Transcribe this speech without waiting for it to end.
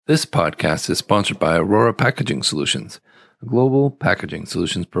This podcast is sponsored by Aurora Packaging Solutions, a global packaging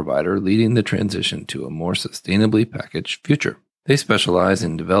solutions provider leading the transition to a more sustainably packaged future. They specialize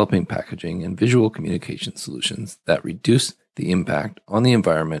in developing packaging and visual communication solutions that reduce the impact on the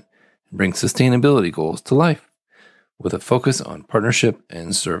environment and bring sustainability goals to life. With a focus on partnership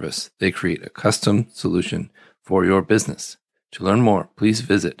and service, they create a custom solution for your business. To learn more, please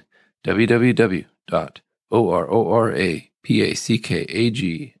visit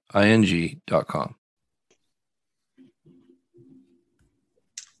www.ororapackaging.com.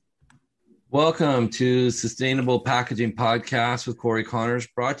 Welcome to Sustainable Packaging Podcast with Corey Connors,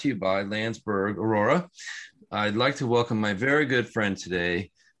 brought to you by Landsberg Aurora. I'd like to welcome my very good friend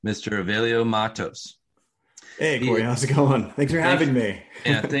today, Mr. Evelio Mattos. Hey, Corey, how's it going? Thanks for having me.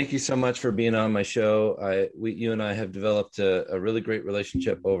 Yeah, thank you so much for being on my show. You and I have developed a really great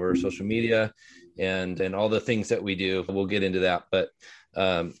relationship over social media and all the things that we do. We'll get into that. But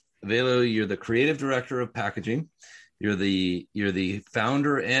Evelio, you're the creative director of packaging. You're the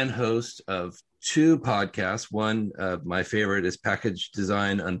founder and host of two podcasts. One, my favorite, is Package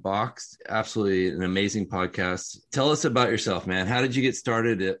Design Unboxed. Absolutely an amazing podcast. Tell us about yourself, man. How did you get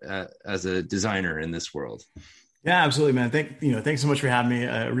started as a designer in this world? Yeah, absolutely, man. Thanks so much for having me.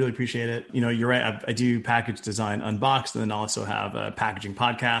 I really appreciate it. You're right. I do Package Design Unboxed, and then also have a packaging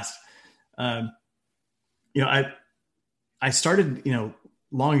podcast. I started,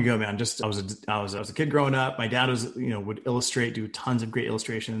 long ago, man. I was a kid growing up. My dad would illustrate, do tons of great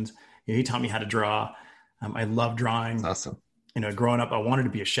illustrations. He taught me how to draw. I love drawing. Awesome. Growing up, I wanted to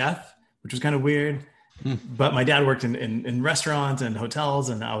be a chef, which was kind of weird. But my dad worked in restaurants and hotels,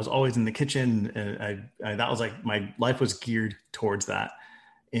 and I was always in the kitchen. And that was like, my life was geared towards that.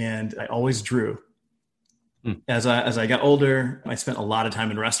 And I always drew. As I got older, I spent a lot of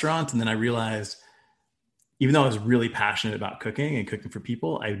time in restaurants. And then I realized, even though I was really passionate about cooking and cooking for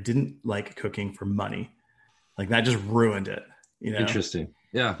people, I didn't like cooking for money. Like, that just ruined it. Interesting.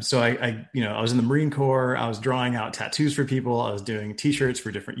 Yeah. So I was in the Marine Corps. I was drawing out tattoos for people. I was doing t-shirts for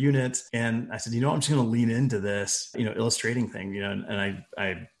different units. And I said, I'm just going to lean into this, illustrating thing, and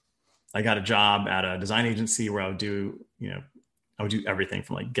I got a job at a design agency where I would do everything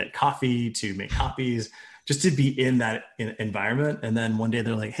from like get coffee to make copies, just to be in that environment. And then one day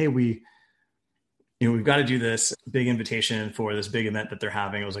they're like, hey, we've got to do this big invitation for this big event that they're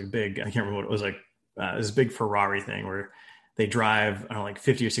having. It was like big, I can't remember what it was, like this big Ferrari thing where they drive, like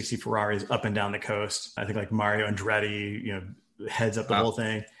 50 or 60 Ferraris up and down the coast. I think like Mario Andretti, heads up the whole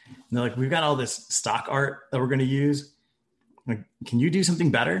thing. And they're like, we've got all this stock art that we're going to use. I'm like, can you do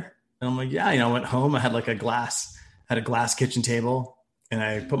something better? And I'm like, yeah, I went home. I had like a glass kitchen table, and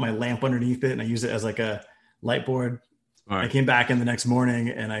I put my lamp underneath it, and I used it as like a light board. Right. I came back in the next morning,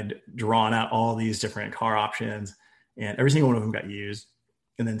 and I'd drawn out all these different car options, and every single one of them got used.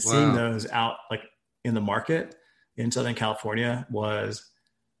 And then seeing those out like in the market in Southern California it was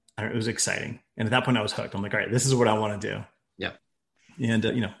exciting. And at that point I was hooked. I'm like, all right, this is what I want to do. Yeah. And,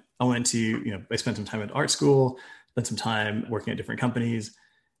 I went to, I spent some time at art school, spent some time working at different companies,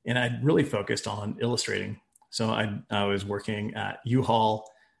 and I really focused on illustrating. So I was working at U-Haul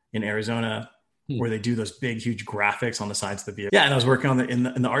in Arizona, where they do those big, huge graphics on the sides of the vehicle. Yeah. And I was working in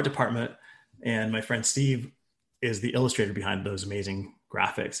the art department, and my friend Steve is the illustrator behind those amazing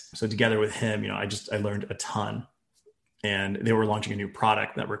graphics. So together with him, I learned a ton. And they were launching a new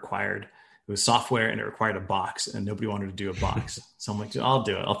product that it was software, and it required a box, and nobody wanted to do a box. So I'm like, I'll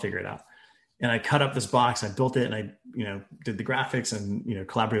do it. I'll figure it out. And I cut up this box, I built it, and I, did the graphics and,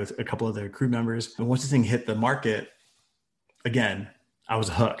 collaborated with a couple of the crew members. And once the thing hit the market, again, I was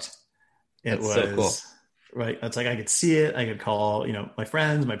hooked. That's so cool. Right. It's like, I could see it. I could call, my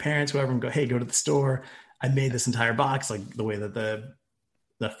friends, my parents, whoever, and go, hey, go to the store. I made this entire box, like the way that the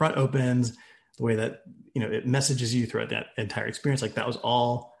front opens, the way that, it messages you throughout that entire experience. Like, that was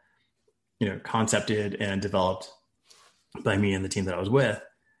all, concepted and developed by me and the team that I was with.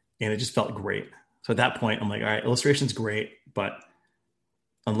 And it just felt great. So at that point, I'm like, all right, illustration's great, but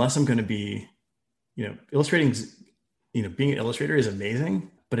unless I'm going to be, illustrating, being an illustrator is amazing,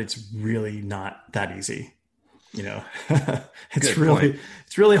 but it's really not that easy. It's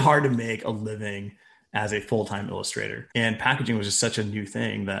really hard to make a living as a full-time illustrator, and packaging was just such a new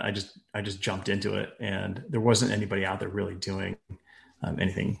thing that I just jumped into it, and there wasn't anybody out there really doing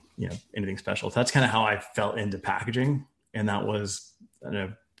anything special. So that's kind of how I fell into packaging. And that was,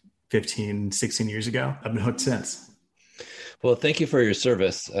 15, 16 years ago. I've been hooked since. Well, thank you for your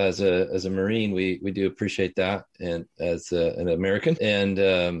service as a Marine. We do appreciate that, and as an American.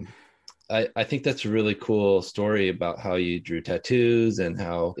 And I think that's a really cool story about how you drew tattoos and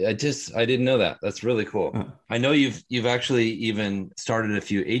how I didn't know that. That's really cool. I know you've actually even started a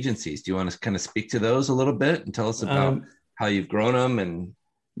few agencies. Do you want to kind of speak to those a little bit and tell us about how you've grown them? And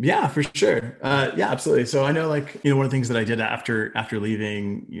yeah, for sure. Yeah, absolutely. So I know, like, one of the things that I did after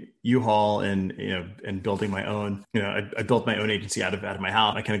leaving U-Haul and, and building my own, I built my own agency out of my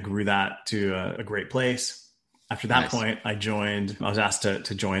house. I kind of grew that to a great place. After that point, I was asked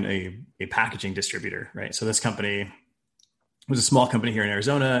to join a packaging distributor, right? So this company was a small company here in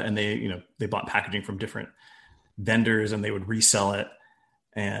Arizona, and they bought packaging from different vendors and they would resell it.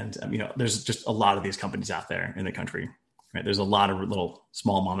 And, there's just a lot of these companies out there in the country. Right. There's a lot of little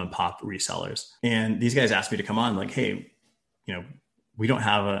small mom and pop resellers. And these guys asked me to come on, like, hey, we don't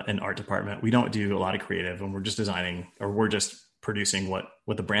have an art department. We don't do a lot of creative, and we're just designing, or we're just producing what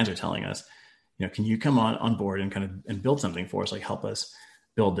the brands are telling us. Can you come on board and and build something for us? Like, help us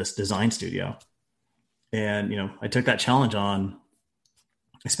build this design studio. And, I took that challenge on.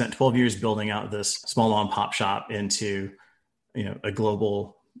 I spent 12 years building out this small mom and pop shop into, a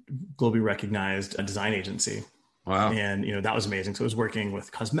globally recognized design agency. Wow. And, that was amazing. So I was working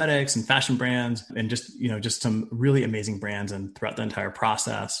with cosmetics and fashion brands and just some really amazing brands. And throughout the entire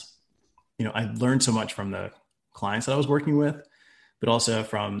process, I learned so much from the clients that I was working with, but also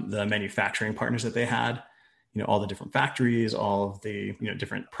from the manufacturing partners that they had, all the different factories, all of the,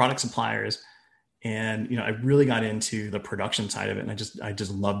 different product suppliers. And, I really got into the production side of it. And I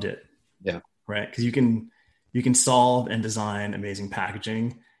just loved it. Yeah. Right. Because you can solve and design amazing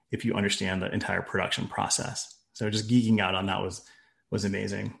packaging if you understand the entire production process. So just geeking out on that was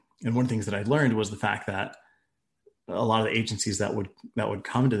amazing. And one of the things that I learned was the fact that a lot of the agencies that would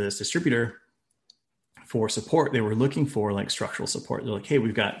come to this distributor for support, they were looking for like structural support. They're like, hey,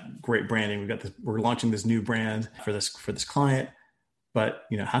 we've got great branding. We're launching this new brand for this client, but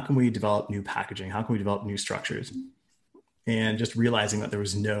how can we develop new packaging? How can we develop new structures? And just realizing that there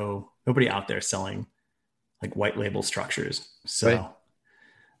was nobody out there selling like white label structures. So right.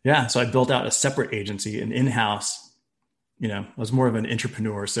 Yeah. So I built out a separate agency, an in-house, I was more of an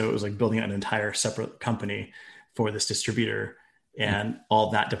entrepreneur. So it was like building out an entire separate company for this distributor. And all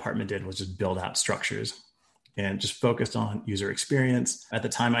that department did was just build out structures and just focused on user experience. At the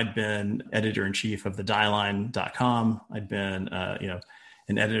time, I'd been editor-in-chief of the dieline.com. I'd been,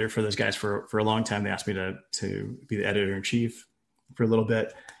 an editor for those guys for a long time. They asked me to be the editor-in-chief for a little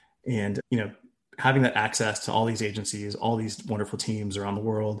bit. And, having that access to all these agencies, all these wonderful teams around the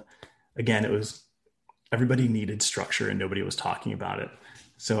world. Again, everybody needed structure and nobody was talking about it.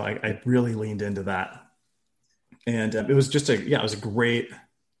 So I really leaned into that. And it was just it was a great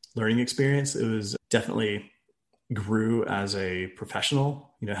learning experience. It was definitely grew as a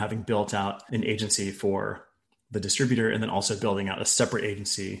professional, having built out an agency for the distributor and then also building out a separate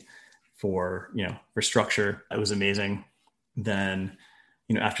agency for structure. It was amazing. Then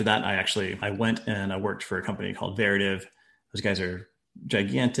after that, I went and I worked for a company called Veritiv. Those guys are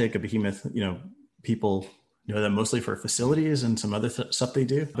gigantic, a behemoth. People know them mostly for facilities and some other stuff they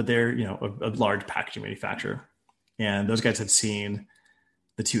do, but they're, a large packaging manufacturer. And those guys had seen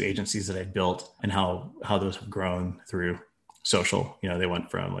the two agencies that I built and how those have grown through social. They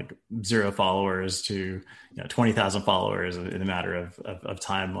went from like 0 followers to 20,000 followers in a matter of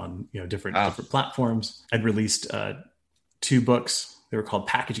time on different platforms. I'd released 2 books. They were called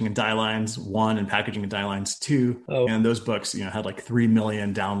Packaging and Die Lines 1 and Packaging and Die Lines 2. Oh. And those books, had like 3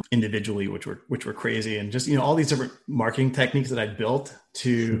 million down individually, which were crazy. And just, all these different marketing techniques that I built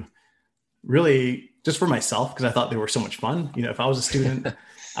to really just for myself, because I thought they were so much fun. If I was a student,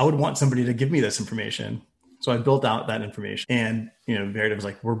 I would want somebody to give me this information. So I built out that information. And, Veritiv was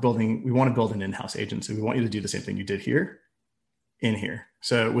like, we want to build an in-house agency. We want you to do the same thing you did here in here.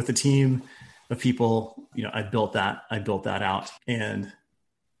 So with the team of people, I built that out. And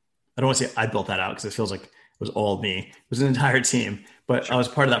I don't want to say I built that out because it feels like it was all me. It was an entire team, but sure. I was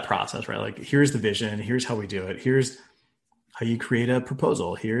part of that process, right? Like, here's the vision. Here's how we do it. Here's how you create a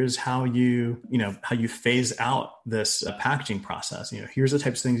proposal. Here's how you phase out this packaging process. Here's the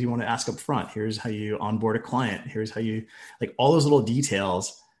types of things you want to ask up front. Here's how you onboard a client. Here's how you, like, all those little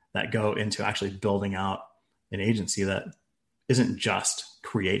details that go into actually building out an agency that isn't just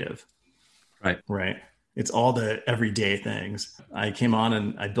creative. Right. It's all the everyday things. I came on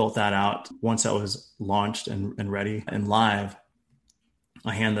and I built that out. Once that was launched and ready and live,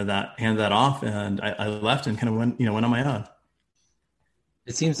 I handed that off and I left and kind of went on my own.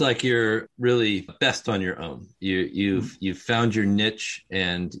 It seems like you're really best on your own. You've found your niche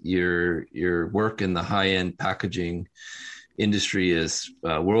and your work in the high-end packaging industry is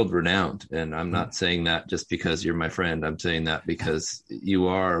world renowned. And I'm not saying that just because you're my friend. I'm saying that because you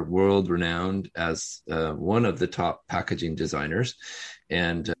are world renowned as one of the top packaging designers.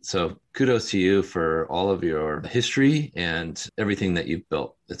 And so kudos to you for all of your history and everything that you've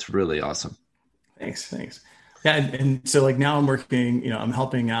built. It's really awesome. Thanks. Yeah. And so like now I'm working, I'm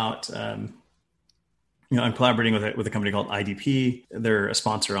helping out, I'm collaborating with a company called IDP. They're a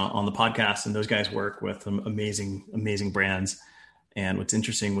sponsor on the podcast, and those guys work with some amazing brands. And what's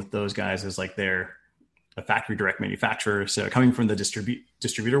interesting with those guys is like they're a factory direct manufacturer. So coming from the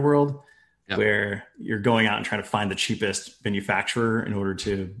distributor world, yep, where you're going out and trying to find the cheapest manufacturer in order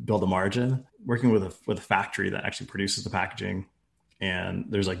to build a margin, working with a factory that actually produces the packaging, and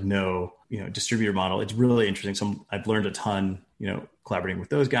there's like no distributor model. It's really interesting. So I've learned a ton, collaborating with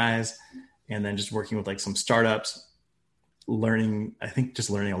those guys. And then just working with like some startups, learning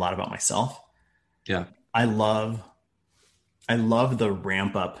a lot about myself. Yeah. I love the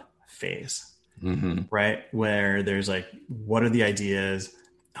ramp up phase, right? Where there's like, what are the ideas?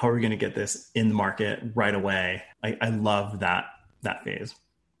 How are we going to get this in the market right away? I love that phase.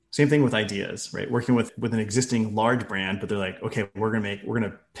 Same thing with ideas, right? Working with an existing large brand, but they're like, okay, we're going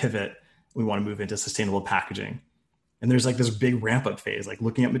to pivot. We want to move into sustainable packaging. And there's like this big ramp up phase, like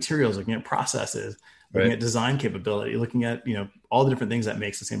looking at materials, looking at processes, looking at design capability, looking at, all the different things that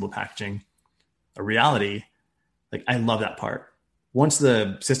make sustainable packaging a reality. Like, I love that part. Once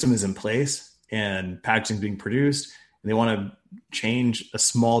the system is in place and packaging is being produced and they want to change a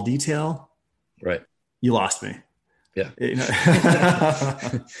small detail, right, you lost me. Yeah.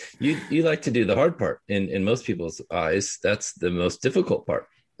 You like to do the hard part. In most people's eyes, that's the most difficult part,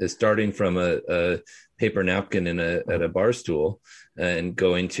 is starting from a paper napkin at a bar stool and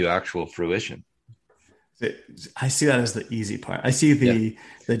going to actual fruition. I see that as the easy part. I see the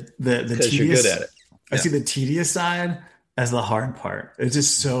tedious, you're good at it. I see the tedious side as the hard part. It's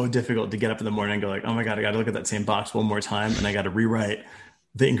just so difficult to get up in the morning and go like, oh my God, I got to look at that same box one more time. And I got to rewrite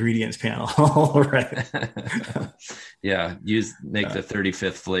the ingredients panel. Right. Yeah. Make the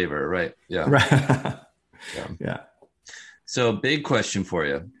 35th flavor. Right. Yeah. Right. Yeah. So big question for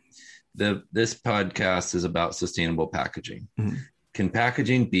you. This podcast is about sustainable packaging. Mm-hmm. Can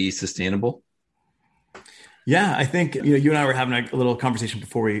packaging be sustainable? Yeah, I think you and I were having a little conversation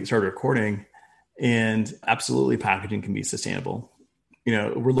before we started recording, and absolutely packaging can be sustainable.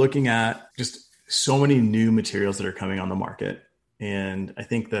 We're looking at just so many new materials that are coming on the market. And I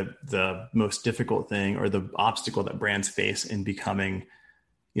think the most difficult thing, or the obstacle that brands face in becoming,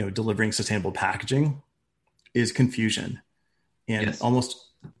 delivering sustainable packaging, is confusion and almost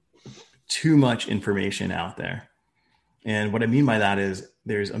too much information out there. And what I mean by that is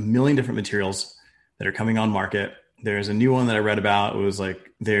there's a million different materials that are coming on market. There's a new one that I read about. It was like,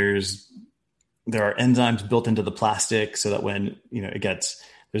 there are enzymes built into the plastic so that when,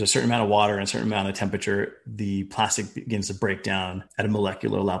 there's a certain amount of water and a certain amount of temperature, the plastic begins to break down at a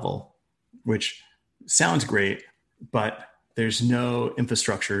molecular level, which sounds great, but there's no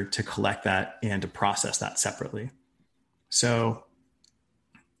infrastructure to collect that and to process that separately. So,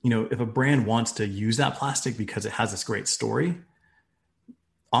 if a brand wants to use that plastic because it has this great story,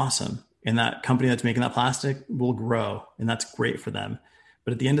 awesome. And that company that's making that plastic will grow, and that's great for them.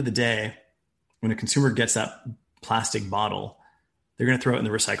 But at the end of the day, when a consumer gets that plastic bottle, they're going to throw it in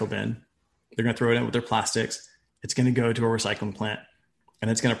the recycle bin. They're going to throw it in with their plastics. It's going to go to a recycling plant, and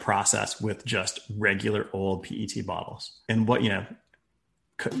it's going to process with just regular old PET bottles. And what,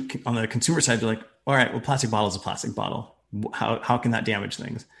 on the consumer side, they're like, all right, well, plastic bottle is a plastic bottle. How can that damage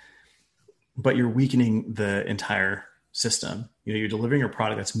things? But you're weakening the entire system. You're delivering a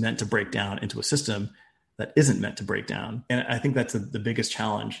product that's meant to break down into a system that isn't meant to break down. And I think that's the biggest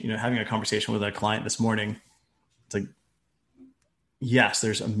challenge. Having a conversation with a client this morning, it's like, yes,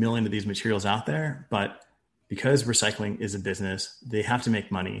 there's a million of these materials out there, but because recycling is a business, they have to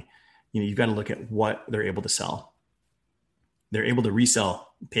make money. You've got to look at what they're able to sell. They're able to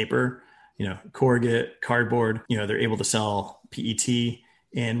resell paper, corrugate, cardboard, they're able to sell PET,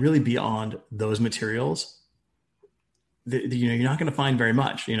 and really beyond those materials, you're not going to find very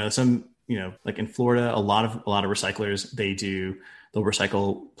much. Like in Florida, a lot of recyclers, they'll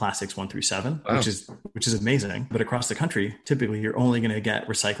recycle plastics 1 through 7, wow, which is amazing. But across the country, typically you're only going to get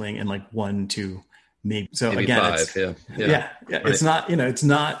recycling in like 1, 2, maybe. So maybe again, 5, yeah. Right. It's not,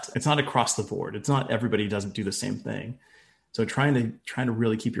 it's not across the board. It's not, everybody doesn't do the same thing. So trying to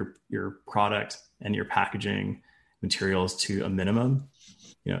really keep your product and your packaging materials to a minimum,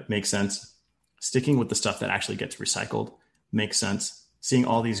 makes sense. Sticking with the stuff that actually gets recycled makes sense. Seeing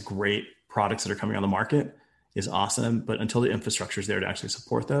all these great products that are coming on the market is awesome. But until the infrastructure is there to actually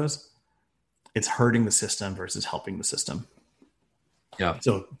support those, it's hurting the system versus helping the system. Yeah.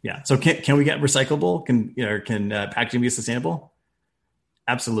 So yeah. So can we get recyclable? Can packaging be sustainable?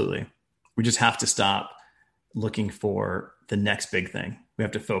 Absolutely. We just have to stop looking for the next big thing. We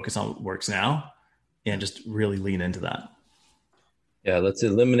have to focus on what works now and just really lean into that. Yeah. Let's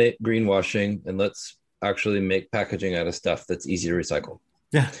eliminate greenwashing and let's actually make packaging out of stuff that's easy to recycle.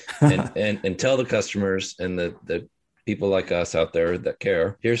 Yeah. And tell the customers and the people like us out there that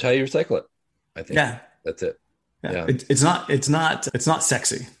care, here's how you recycle it. I think Yeah. that's it. Yeah. Yeah. It's not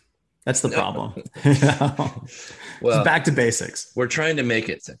sexy. That's the No. problem. Just Well, back to basics. we're trying to make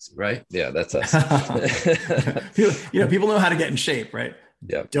it sexy, right? Yeah, that's us. People know how to get in shape, right?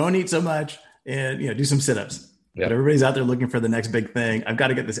 Yeah. Don't eat so much and do some sit-ups. Yeah. But everybody's out there looking for the next big thing. I've got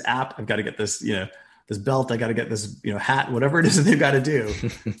to get this app. I've got to get this, this belt. I got to get this, hat, whatever it is that they've got to do.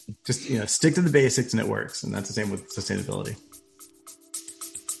 Just, stick to the basics and it works. And that's the same with sustainability.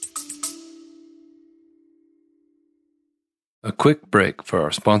 A quick break for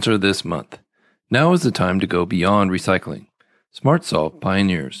our sponsor this month. Now is the time to go beyond recycling. SmartSolve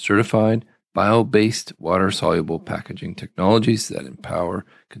pioneers certified, bio-based, water-soluble packaging technologies that empower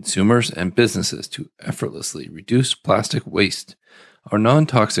consumers and businesses to effortlessly reduce plastic waste. Our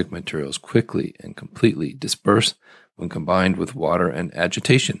non-toxic materials quickly and completely disperse when combined with water and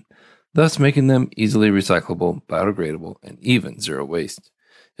agitation, thus making them easily recyclable, biodegradable, and even zero waste.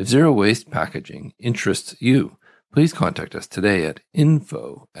 If zero waste packaging interests you, please contact us today at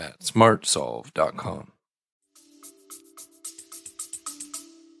info@smartsolve.com.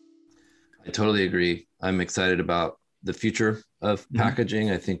 I totally agree. I'm excited about the future of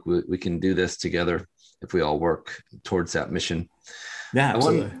packaging. I think we can do this together if we all work towards that mission. Yeah,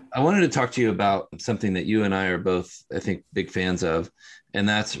 absolutely. I wanted to talk to you about something that you and I are both, I think, big fans of, and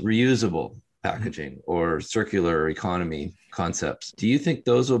that's reusable packaging or circular economy concepts. Do you think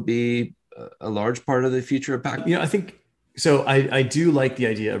those will be a large part of the future of packaging? I think so. I do like the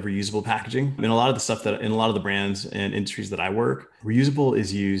idea of reusable packaging. I mean, a lot of the stuff that in a lot of the brands and industries that I work, reusable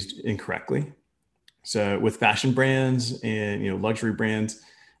is used incorrectly. So with fashion brands and luxury brands,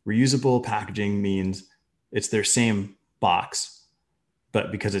 reusable packaging means it's their same box,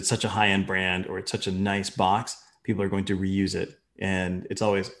 but because it's such a high-end brand or it's such a nice box, people are going to reuse it. And it's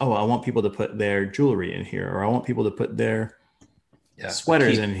always, oh, I want people to put their jewelry in here, or I want people to put their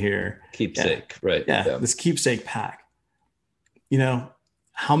sweaters in here. Keepsake, right? Yeah, this keepsake pack.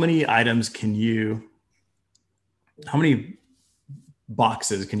 How many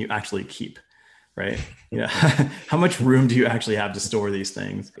boxes can you actually keep? Right. How much room do you actually have to store these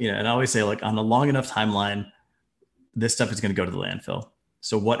things? And I always say, like, on a long enough timeline, this stuff is going to go to the landfill.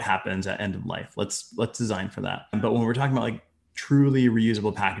 So what happens at end of life? Let's design for that. But when we're talking about like truly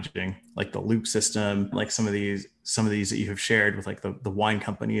reusable packaging, like the loop system, like some of these that you have shared with like the wine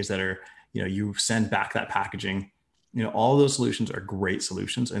companies that are, you send back that packaging, all of those solutions are great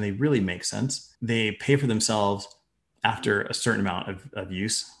solutions and they really make sense. They pay for themselves after a certain amount of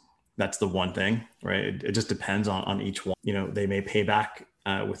use. That's the one thing, right? It just depends on each one. They may pay back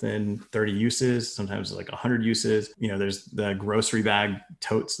within 30 uses, sometimes like 100 uses. There's the grocery bag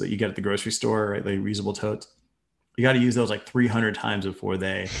totes that you get at the grocery store, right? The reusable totes. You got to use those like 300 times before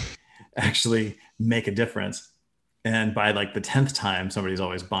they actually make a difference. And by like the 10th time, somebody's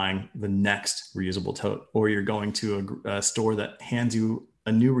always buying the next reusable tote, or you're going to a store that hands you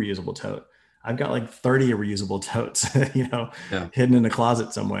a new reusable tote. I've got like 30 reusable totes, hidden in a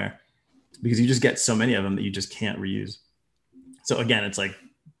closet somewhere, because you just get so many of them that you just can't reuse. So again, it's like,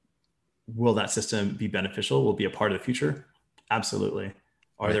 will that system be beneficial? Will it be a part of the future? Absolutely.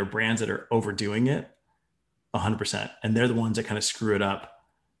 Are there brands that are overdoing it? 100%. And they're the ones that kind of screw it up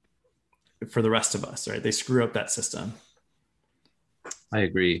for the rest of us, right? They screw up that system. I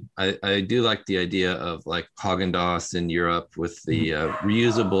agree. I do like the idea of like Haagen-Dazs in Europe with the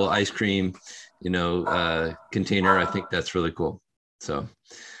reusable ice cream, container. I think that's really cool. So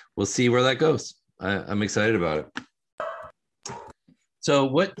we'll see where that goes. I'm excited about it. So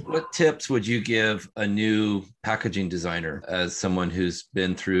what tips would you give a new packaging designer, as someone who's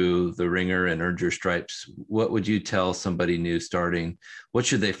been through the ringer and earned your stripes? What would you tell somebody new starting? What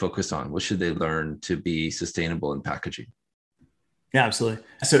should they focus on? What should they learn to be sustainable in packaging? Yeah, absolutely.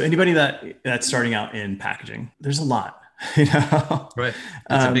 So anybody that's starting out in packaging, there's a lot, Right.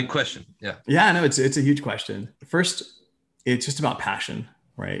 It's a big question. Yeah. Yeah, no, it's a huge question. First, it's just about passion,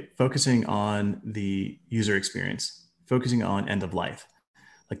 right? Focusing on the user experience, focusing on end of life.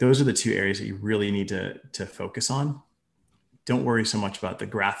 Like those are the two areas that you really need to focus on. Don't worry so much about the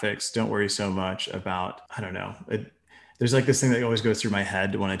graphics. Don't worry so much about, I don't know. There's like this thing that always goes through my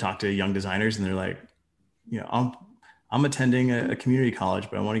head when I talk to young designers and they're like, I'm attending a community college,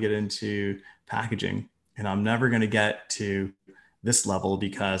 but I want to get into packaging and I'm never going to get to this level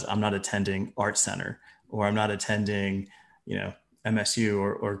because I'm not attending Art Center, or I'm not attending, MSU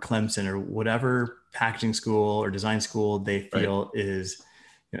or Clemson or whatever packaging school or design school they feel is,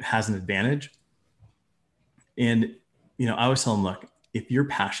 has an advantage. And, I always tell them, look, if you're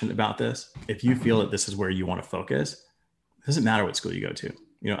passionate about this, if you feel that this is where you want to focus, it doesn't matter what school you go to.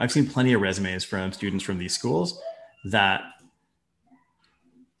 I've seen plenty of resumes from students from these schools that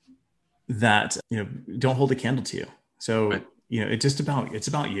don't hold a candle to you. So, it's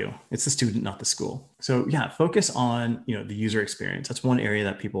about you. It's the student, not the school. So yeah, focus on, the user experience. That's one area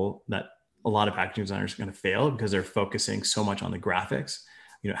that a lot of packaging designers are going to fail because they're focusing so much on the graphics.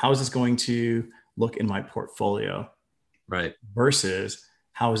 How is this going to look in my portfolio? Right. Versus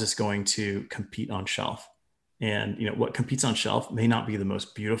how is this going to compete on shelf? And, what competes on shelf may not be the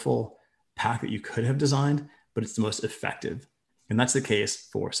most beautiful pack that you could have designed, but it's the most effective. And that's the case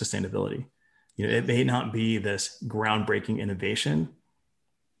for sustainability. It may not be this groundbreaking innovation.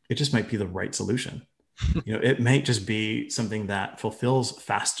 It just might be the right solution. It might just be something that fulfills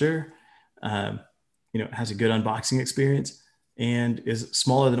faster, has a good unboxing experience, and is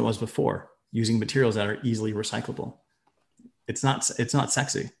smaller than it was before, using materials that are easily recyclable. It's not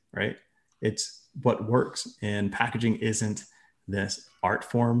sexy, right? It's what works. And packaging isn't this art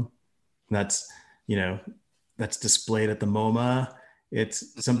form that's displayed at the MoMA.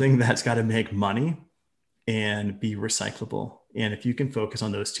 It's something that's got to make money and be recyclable. And if you can focus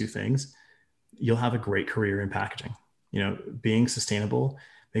on those two things, you'll have a great career in packaging. Being sustainable,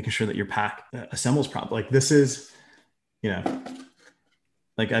 making sure that your pack assembles properly. Like this is,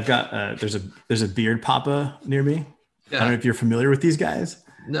 like I've got, there's a Beard Papa near me. Yeah. I don't know if you're familiar with these guys.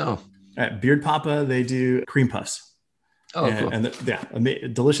 No. Beard Papa, they do cream puffs. Oh, cool.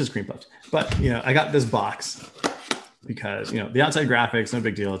 And delicious cream puffs. But, I got this box because, the outside graphics, no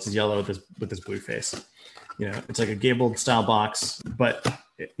big deal. It's yellow with this blue face. It's like a gabled style box, but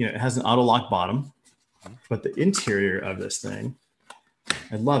it has an auto lock bottom. But the interior of this thing,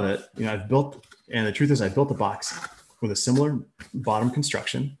 I love it. And the truth is I built the box with a similar bottom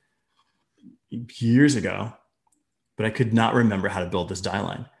construction years ago, but I could not remember how to build this die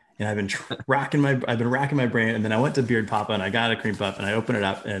line. And I've been racking my brain. And then I went to Beard Papa and I got a cream puff and I opened it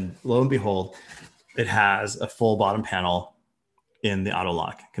up, and lo and behold, it has a full bottom panel in the auto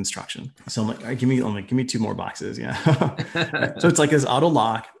lock construction. So I'm like, all right, give me two more boxes. Yeah. So it's like this auto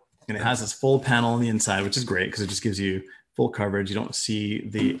lock, and it has this full panel on the inside, which is great because it just gives you full coverage. You don't see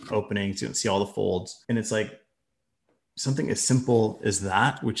the openings, you don't see all the folds. And it's like something as simple as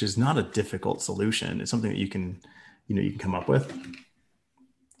that, which is not a difficult solution. It's something that you can come up with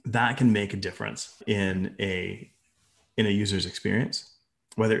that can make a difference in a user's experience,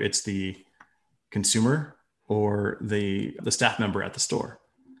 whether it's the consumer or the staff member at the store.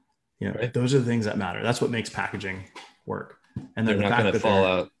 Right. Those are the things that matter. That's what makes packaging work. And they're not going to fall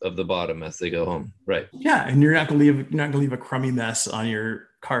out of the bottom as they go home. Right. Yeah. And you're not going to leave a crummy mess on your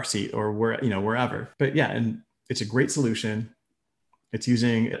car seat or wherever. But yeah, and it's a great solution. It's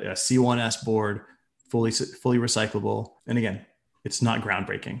using a C1S board, fully recyclable. And again, it's not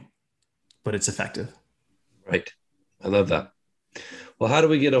groundbreaking, but it's effective. Right. I love that. Well, how do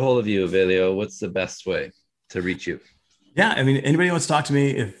we get a hold of you, Evelio? What's the best way to reach you? Yeah, I mean, anybody wants to talk to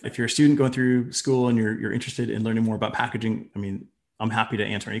me, if you're a student going through school and you're interested in learning more about packaging, I mean, I'm happy to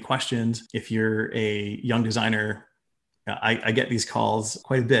answer any questions. If you're a young designer, I get these calls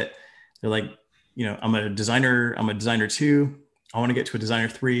quite a bit. They're like, I'm a designer 2. I want to get to a designer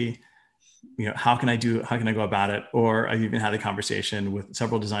 3. How can I go about it? Or I've even had a conversation with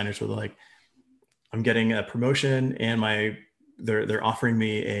several designers where they're like, I'm getting a promotion and they're offering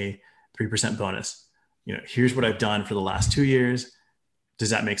me a 3% bonus. Here's what I've done for the last 2 years. Does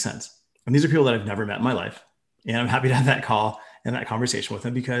that make sense? And these are people that I've never met in my life. And I'm happy to have that call and that conversation with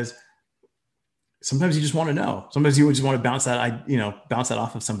them, because sometimes you just want to know. Sometimes you just want to bounce that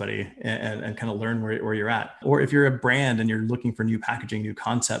off of somebody and kind of learn where you're at. Or if you're a brand and you're looking for new packaging, new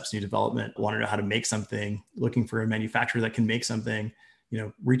concepts, new development, want to know how to make something, looking for a manufacturer that can make something,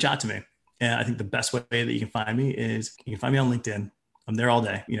 reach out to me. And I think the best way that you can find me is you can find me on LinkedIn. I'm there all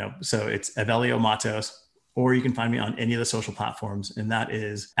day, so it's Evelio Mattos, or you can find me on any of the social platforms, and that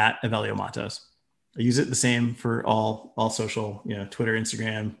is at Evelio Mattos. I use it the same for all social, Twitter,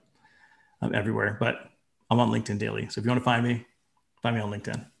 Instagram, everywhere, but I'm on LinkedIn daily. So if you want to find me on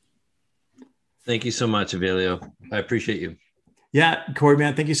LinkedIn. Thank you so much, Evelio. I appreciate you. Yeah, Corey,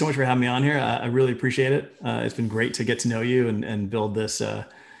 man, thank you so much for having me on here. I really appreciate it. It's been great to get to know you and build this,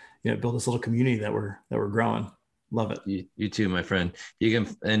 build this little community that we're growing. Love it. You too, my friend. You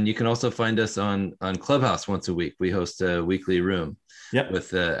can also find us on Clubhouse once a week. We host a weekly room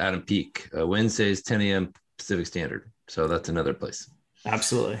with Adam Peak, Wednesdays, 10 a.m. Pacific Standard. So that's another place.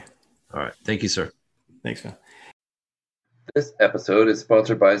 Absolutely. All right. Thank you, sir. Thanks, man. This episode is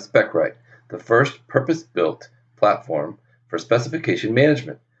sponsored by SpecWrite, the first purpose-built platform for specification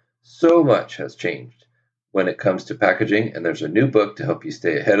management. So much has changed when it comes to packaging, and there's a new book to help you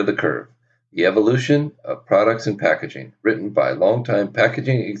stay ahead of the curve. The Evolution of Products and Packaging, written by longtime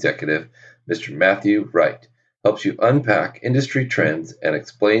packaging executive Mr. Matthew Wright, helps you unpack industry trends and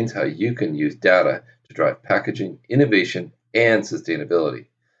explains how you can use data to drive packaging, innovation, and sustainability.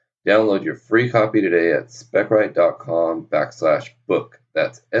 Download your free copy today at specwrite.com/book.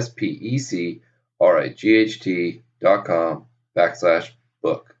 That's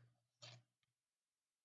SPECRIGHT.com/book.